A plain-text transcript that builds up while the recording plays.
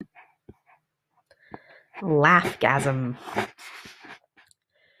Laughgasm.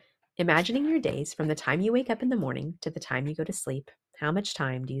 Imagining your days from the time you wake up in the morning to the time you go to sleep, how much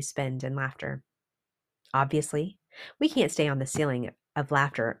time do you spend in laughter? Obviously, we can't stay on the ceiling of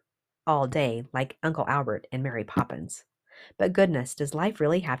laughter all day like Uncle Albert and Mary Poppins. But goodness, does life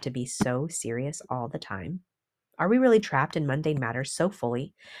really have to be so serious all the time? Are we really trapped in mundane matters so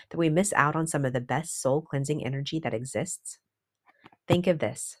fully that we miss out on some of the best soul cleansing energy that exists? Think of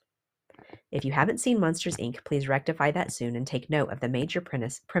this. If you haven't seen Monsters, Inc., please rectify that soon and take note of the major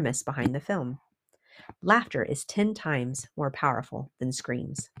premise behind the film. Laughter is 10 times more powerful than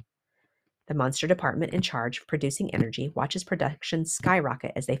screams. The monster department in charge of producing energy watches production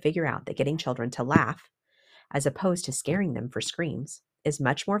skyrocket as they figure out that getting children to laugh, as opposed to scaring them for screams, is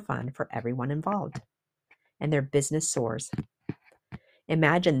much more fun for everyone involved. And their business soars.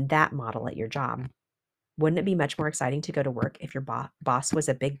 Imagine that model at your job. Wouldn't it be much more exciting to go to work if your boss was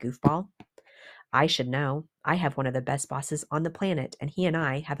a big goofball? I should know. I have one of the best bosses on the planet, and he and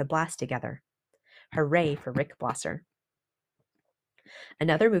I have a blast together. Hooray for Rick Blosser.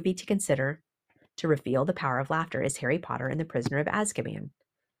 Another movie to consider to reveal the power of laughter is Harry Potter and the Prisoner of Azkaban.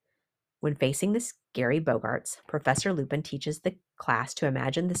 When facing the scary Bogarts, Professor Lupin teaches the class to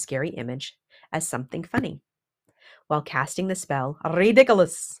imagine the scary image as something funny. While casting the spell,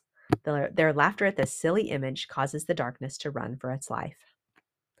 ridiculous, their laughter at the silly image causes the darkness to run for its life.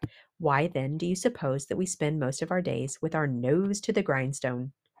 Why then do you suppose that we spend most of our days with our nose to the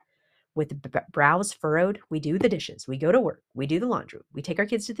grindstone? With brows furrowed, we do the dishes, we go to work, we do the laundry, we take our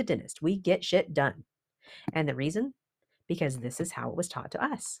kids to the dentist, we get shit done. And the reason? Because this is how it was taught to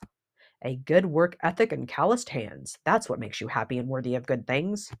us. A good work ethic and calloused hands. That's what makes you happy and worthy of good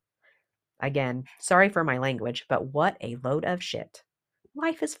things. Again, sorry for my language, but what a load of shit.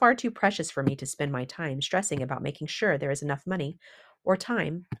 Life is far too precious for me to spend my time stressing about making sure there is enough money or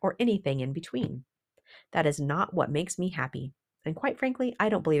time or anything in between. That is not what makes me happy. And quite frankly, I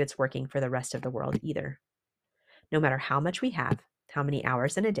don't believe it's working for the rest of the world either. No matter how much we have, how many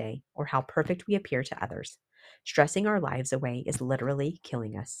hours in a day, or how perfect we appear to others, stressing our lives away is literally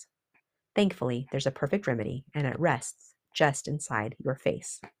killing us. Thankfully, there's a perfect remedy, and it rests just inside your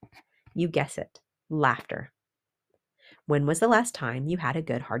face. You guess it, laughter. When was the last time you had a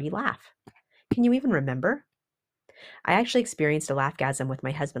good hearty laugh? Can you even remember? I actually experienced a laughgasm with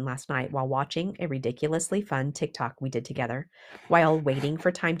my husband last night while watching a ridiculously fun TikTok we did together while waiting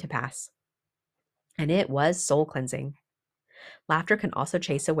for time to pass. And it was soul cleansing. Laughter can also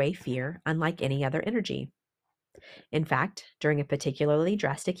chase away fear, unlike any other energy. In fact, during a particularly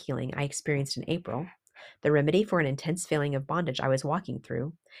drastic healing I experienced in April, the remedy for an intense feeling of bondage I was walking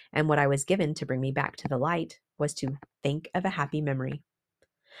through, and what I was given to bring me back to the light, was to think of a happy memory.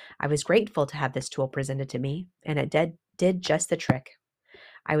 I was grateful to have this tool presented to me, and it did just the trick.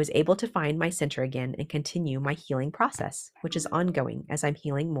 I was able to find my center again and continue my healing process, which is ongoing as I'm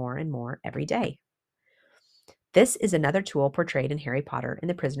healing more and more every day. This is another tool portrayed in Harry Potter and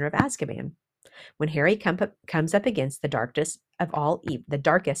the Prisoner of Azkaban. When Harry comes up against the darkest of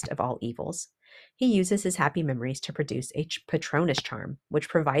all evils, he uses his happy memories to produce a Patronus charm, which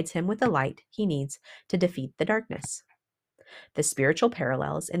provides him with the light he needs to defeat the darkness. The spiritual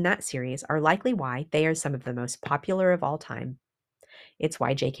parallels in that series are likely why they are some of the most popular of all time. It's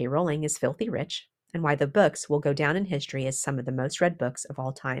why J.K. Rowling is filthy rich, and why the books will go down in history as some of the most read books of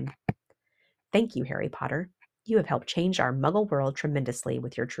all time. Thank you, Harry Potter. You have helped change our muggle world tremendously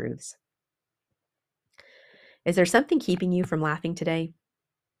with your truths. Is there something keeping you from laughing today?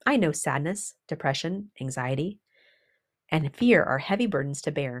 I know sadness, depression, anxiety, and fear are heavy burdens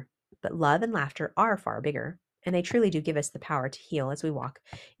to bear, but love and laughter are far bigger, and they truly do give us the power to heal as we walk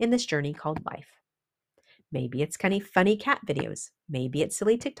in this journey called life. Maybe it's funny cat videos. Maybe it's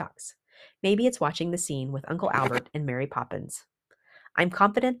silly TikToks. Maybe it's watching the scene with Uncle Albert and Mary Poppins. I'm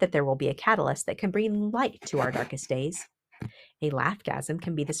confident that there will be a catalyst that can bring light to our darkest days. A laughgasm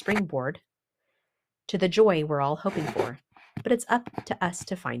can be the springboard to the joy we're all hoping for, but it's up to us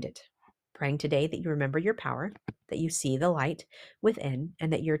to find it. Praying today that you remember your power, that you see the light within,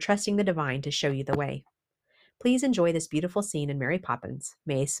 and that you're trusting the divine to show you the way. Please enjoy this beautiful scene in Mary Poppins.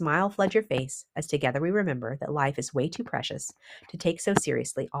 May a smile flood your face as together we remember that life is way too precious to take so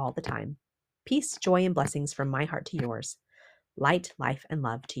seriously all the time. Peace, joy, and blessings from my heart to yours. Light, life, and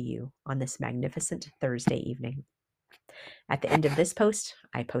love to you on this magnificent Thursday evening. At the end of this post,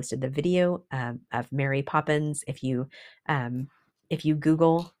 I posted the video of Mary Poppins. If you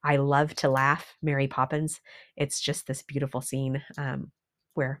Google "I love to laugh" Mary Poppins, it's just this beautiful scene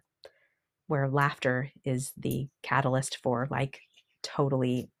where laughter is the catalyst for like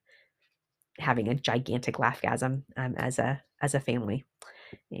totally having a gigantic laughgasm as a family.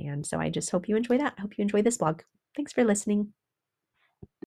 And so I just hope you enjoy that. I hope you enjoy this blog. Thanks for listening.